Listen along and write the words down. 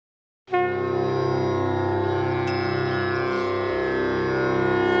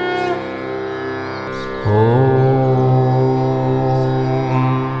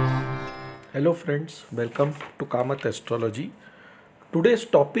Hello friends, welcome to Kamath Astrology. Today's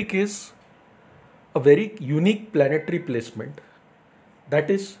topic is a very unique planetary placement, that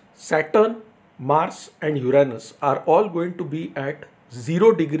is Saturn, Mars and Uranus are all going to be at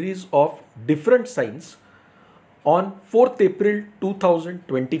 0 degrees of different signs on 4th April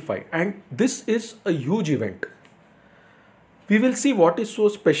 2025, and this is a huge event. We will see what is so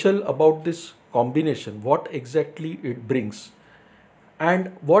special about this combination, what exactly it brings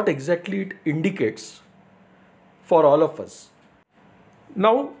and what exactly it indicates for all of us.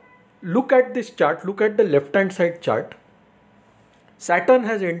 Now look at this chart, look at the left hand side chart. Saturn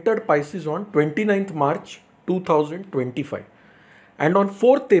has entered Pisces on 29th March 2025 and on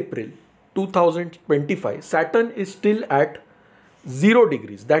 4th April 2025 Saturn is still at 0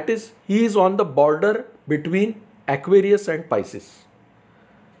 degrees, that is he is on the border between Aquarius and Pisces.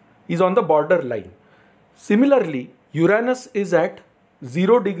 He is on the border line. Similarly, Uranus is at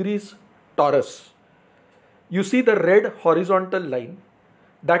 0 degrees Taurus. You see the red horizontal line,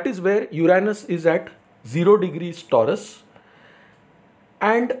 that is where Uranus is at 0 degrees Taurus,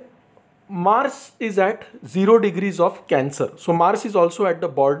 and Mars is at 0 degrees of Cancer. So Mars is also at the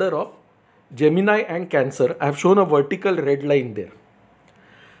border of Gemini and Cancer. I have shown a vertical red line there.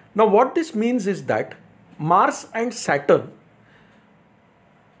 Now what this means is that Mars and Saturn,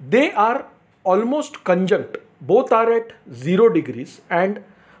 they are almost conjunct. Both are at 0 degrees and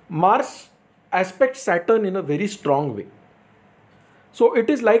Mars aspects Saturn in a very strong way. So it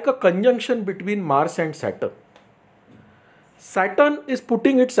is like a conjunction between Mars and Saturn. Saturn is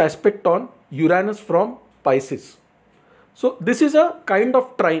putting its aspect on Uranus from Pisces. So this is a kind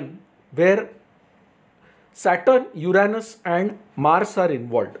of trine where Saturn, Uranus and Mars are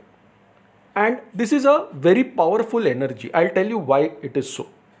involved. And this is a very powerful energy. I'll tell you why it is so.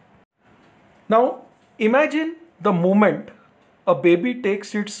 Now imagine the moment a baby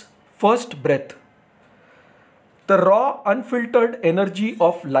takes its first breath. The raw, unfiltered energy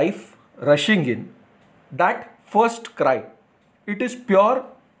of life rushing in, that first cry. It is pure,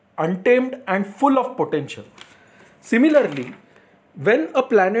 untamed and full of potential. Similarly, when a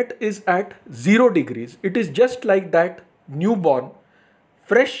planet is at 0 degrees, it is just like that newborn,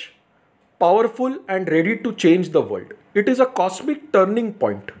 fresh, powerful and ready to change the world. It is a cosmic turning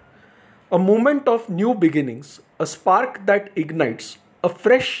point, a moment of new beginnings, a spark that ignites a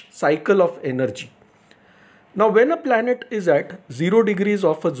fresh cycle of energy. Now when a planet is at 0 degrees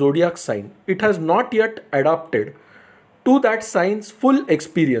of a zodiac sign, it has not yet adapted to that sign's full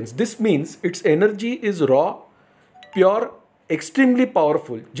experience. This means its energy is raw, pure, extremely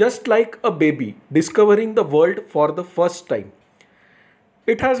powerful, just like a baby discovering the world for the first time.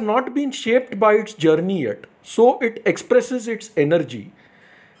 It has not been shaped by its journey yet, so it expresses its energy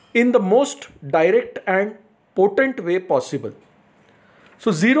in the most direct and potent way possible.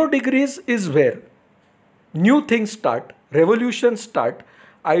 So 0 degrees is where new things start, revolutions start,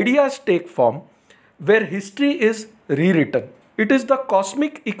 ideas take form, where history is rewritten. It is the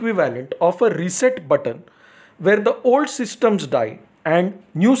cosmic equivalent of a reset button where the old systems die and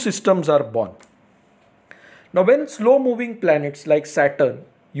new systems are born. Now when slow moving planets like Saturn,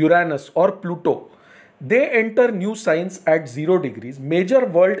 Uranus or Pluto, they enter new signs at 0 degrees, major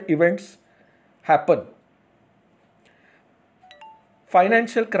world events happen.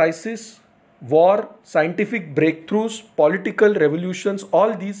 Financial crisis, war, scientific breakthroughs, political revolutions,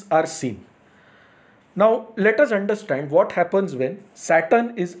 all these are seen. Now let us understand what happens when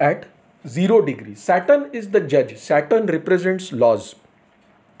Saturn is at 0 degrees. Saturn is the judge. Saturn represents laws.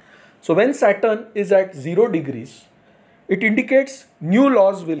 So when Saturn is at 0 degrees, it indicates new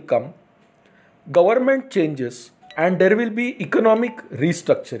laws will come, government changes and there will be economic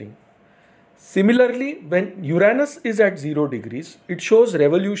restructuring. Similarly, when Uranus is at 0 degrees, it shows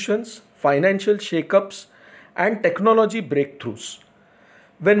revolutions, financial shakeups and technology breakthroughs.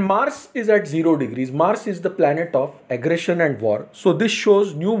 When Mars is at 0 degrees, Mars is the planet of aggression and war. So this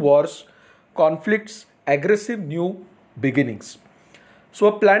shows new wars, conflicts, aggressive new beginnings. So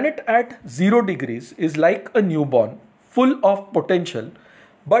a planet at 0 degrees is like a newborn, full of potential,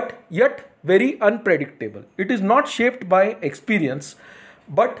 but yet very unpredictable. It is not shaped by experience,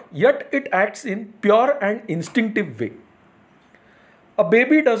 but yet it acts in pure and instinctive way. A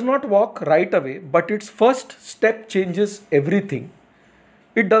baby does not walk right away, but its first step changes everything.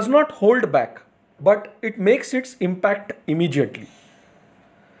 It does not hold back, but it makes its impact immediately.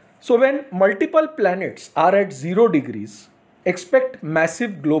 So when multiple planets are at 0 degrees, expect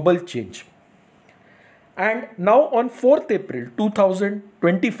massive global change. And now on 4th April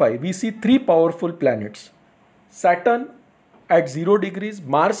 2025, we see 3 powerful planets. Saturn at 0 degrees,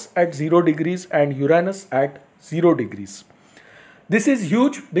 Mars at 0 degrees and Uranus at 0 degrees. This is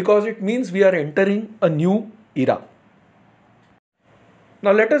huge because it means we are entering a new era.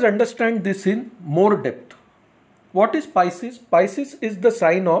 Now let us understand this in more depth. What is Pisces? Pisces is the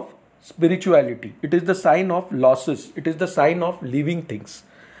sign of spirituality. It is the sign of losses. It is the sign of living things.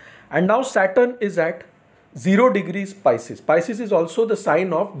 And now Saturn is at 0 degrees Pisces. Pisces is also the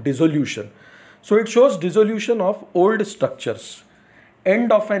sign of dissolution. So it shows dissolution of old structures,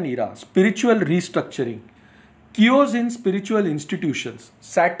 end of an era, spiritual restructuring, chaos in spiritual institutions.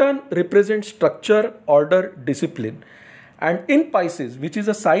 Saturn represents structure, order, discipline. And in Pisces, which is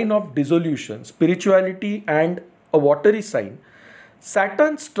a sign of dissolution, spirituality and a watery sign,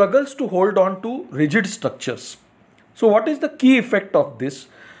 Saturn struggles to hold on to rigid structures. So what is the key effect of this?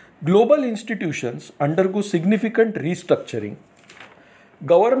 Global institutions undergo significant restructuring.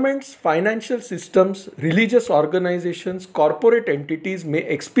 Governments, financial systems, religious organizations, corporate entities may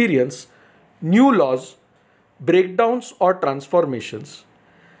experience new laws, breakdowns or transformations.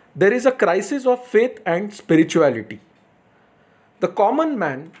 There is a crisis of faith and spirituality. The common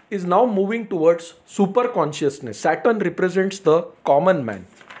man is now moving towards super consciousness. Saturn represents the common man.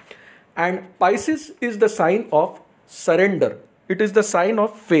 And Pisces is the sign of surrender. It is the sign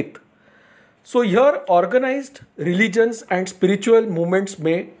of faith. So here organized religions and spiritual movements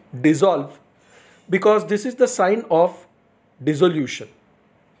may dissolve because this is the sign of dissolution.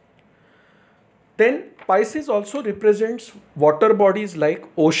 Then Pisces also represents water bodies like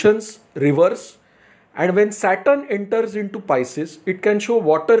oceans, rivers, and when Saturn enters into Pisces, it can show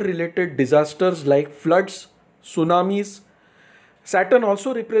water related disasters like floods, tsunamis. Saturn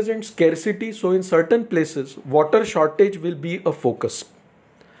also represents scarcity, so in certain places water shortage will be a focus.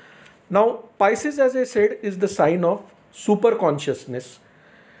 Now Pisces, as I said, is the sign of super consciousness.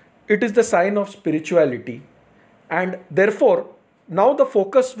 It is the sign of spirituality, and therefore now the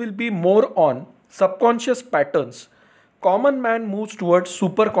focus will be more on subconscious patterns. Common man moves towards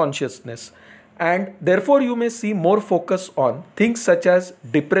super consciousness, and therefore you may see more focus on things such as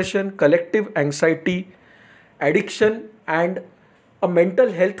depression, collective anxiety, addiction and a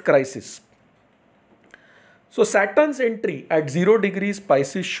mental health crisis. So Saturn's entry at 0 degrees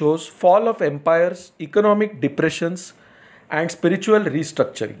Pisces shows fall of empires, economic depressions and spiritual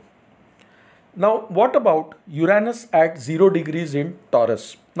restructuring. Now what about Uranus at 0 degrees in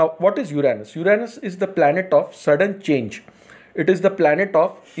Taurus? Now what is Uranus? Uranus is the planet of sudden change. It is the planet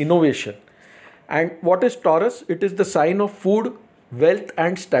of innovation. And what is Taurus? It is the sign of food, wealth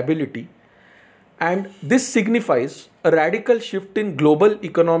and stability. And this signifies a radical shift in global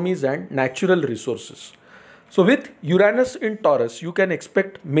economies and natural resources. So with Uranus in Taurus, you can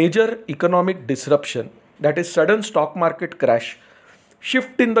expect major economic disruption, that is sudden stock market crash,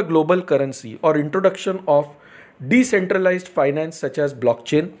 shift in the global currency or introduction of decentralized finance such as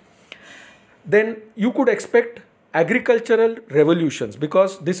blockchain. Then you could expect agricultural revolutions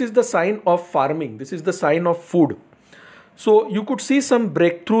because this is the sign of farming, this is the sign of food. So you could see some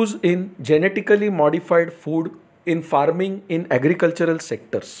breakthroughs in genetically modified food, in farming, in agricultural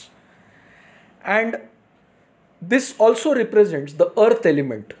sectors. And this also represents the earth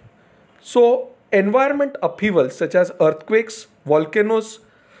element. So environment upheavals such as earthquakes, volcanoes,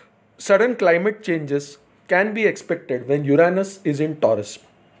 sudden climate changes can be expected when Uranus is in Taurus.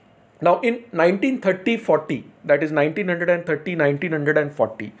 Now in 1930-40, that is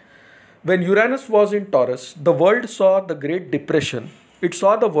 1930-1940, when Uranus was in Taurus, the world saw the Great Depression, it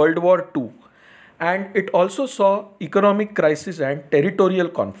saw the World War II, and it also saw economic crisis and territorial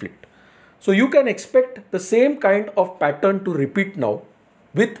conflict. So you can expect the same kind of pattern to repeat now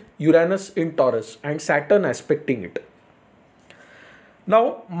with Uranus in Taurus and Saturn aspecting it.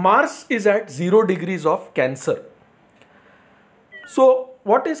 Now Mars is at 0 degrees of Cancer. So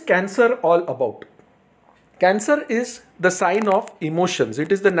what is Cancer all about? Cancer is the sign of emotions.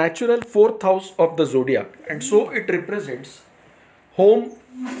 It is the natural 4th house of the zodiac, and so it represents home,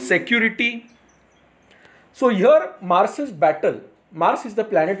 security. So here Mars's battle, Mars is the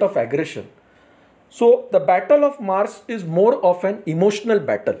planet of aggression. So the battle of Mars is more of an emotional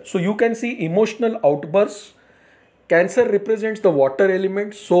battle. So you can see emotional outbursts. Cancer represents the water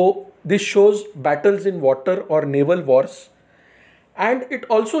element, so this shows battles in water or naval wars. And it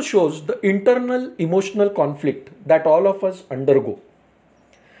also shows the internal emotional conflict that all of us undergo.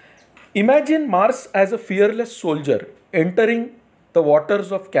 Imagine Mars as a fearless soldier entering the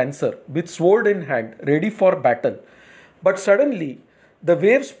waters of Cancer with sword in hand, ready for battle. But suddenly, the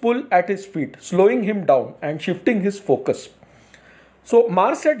waves pull at his feet, slowing him down and shifting his focus. So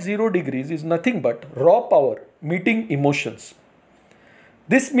Mars at 0 degrees is nothing but raw power meeting emotions.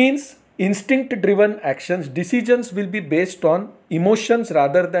 This means instinct-driven actions, decisions will be based on emotions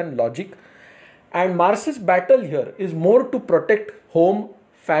rather than logic, And Mars's battle here is more to protect home,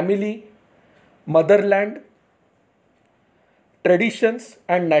 family, motherland, traditions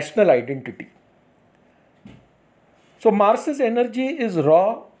and national identity. So Mars's energy is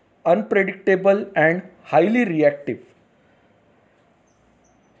raw, unpredictable and highly reactive.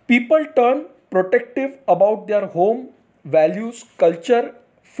 People turn protective about their home, values, culture,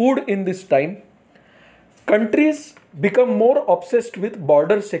 food in this time. Countries become more obsessed with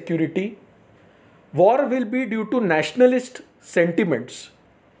border security. War will be due to nationalist sentiments.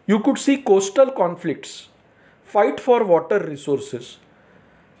 You could see coastal conflicts, fight for water resources.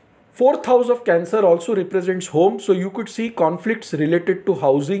 Fourth house of Cancer also represents home, so you could see conflicts related to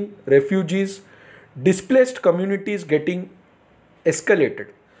housing, refugees, displaced communities getting escalated.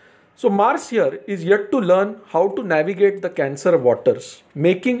 So Mars here is yet to learn how to navigate the Cancer waters,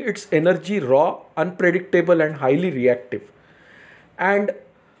 making its energy raw, unpredictable and highly reactive. And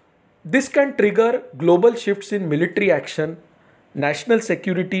this can trigger global shifts in military action, national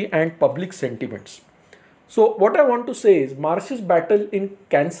security and public sentiments. So what I want to say is Mars's battle in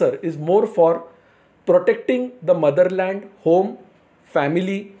Cancer is more for protecting the motherland, home,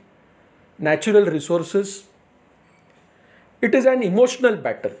 family, natural resources. It is an emotional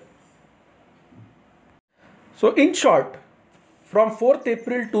battle. So in short, from 4th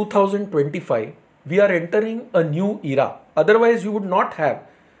April 2025, we are entering a new era. Otherwise, you would not have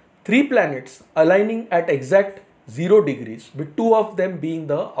 3 planets aligning at exact 0 degrees, with 2 of them being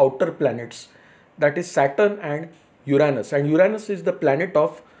the outer planets, that is Saturn and Uranus. And Uranus is the planet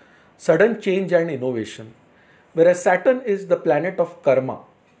of sudden change and innovation, whereas Saturn is the planet of karma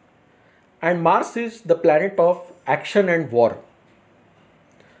and Mars is the planet of action and war.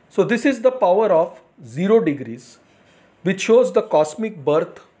 So this is the power of 0 degrees, which shows the cosmic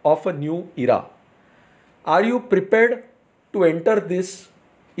birth of a new era. Are you prepared to enter this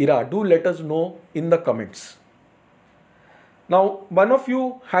era? Do let us know in the comments. Now, one of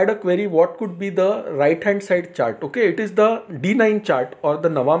you had a query, what could be the right hand side chart? Okay, it is the D9 chart or the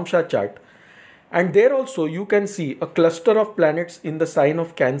Navamsha chart. And there also you can see a cluster of planets in the sign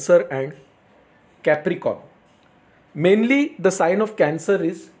of Cancer and Capricorn. Mainly the sign of Cancer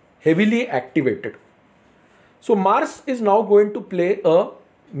is heavily activated. So Mars is now going to play a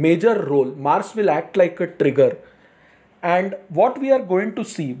major role. Mars will act like a trigger. And what we are going to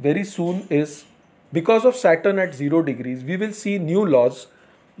see very soon is, because of Saturn at 0 degrees, we will see new laws,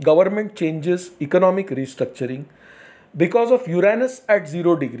 government changes, economic restructuring. Because of Uranus at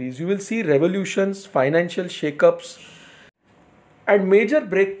 0 degrees, you will see revolutions, financial shakeups, and major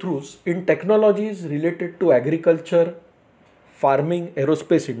breakthroughs in technologies related to agriculture, farming,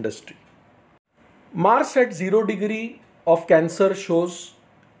 aerospace industry. Mars at 0 degree of Cancer shows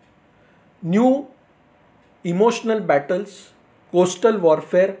new emotional battles, coastal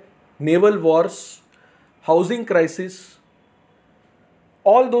warfare, naval wars, housing crisis,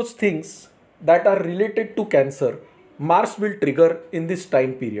 all those things that are related to Cancer, Mars will trigger in this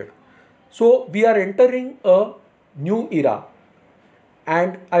time period. So we are entering a new era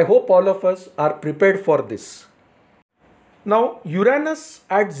and I hope all of us are prepared for this. Now Uranus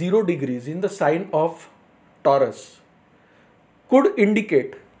at 0 degrees in the sign of Taurus could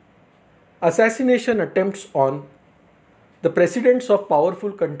indicate assassination attempts on the presidents of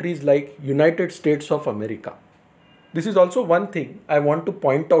powerful countries like United States of America. This is also one thing I want to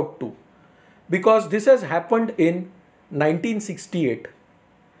point out too, because this has happened in 1968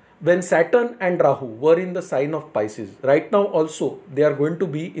 when Saturn and Rahu were in the sign of Pisces. Right now also they are going to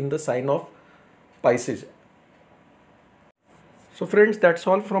be in the sign of Pisces. So friends, that's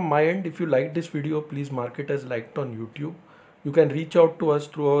all from my end. If you like this video, please mark it as liked on YouTube. You can reach out to us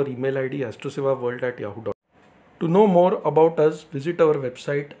through our email ID astrosevaworld@yahoo.com. To know more about us, visit our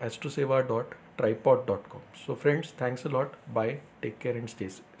website astroseva.tripod.com. So friends, thanks a lot. Bye. Take care and stay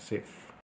safe.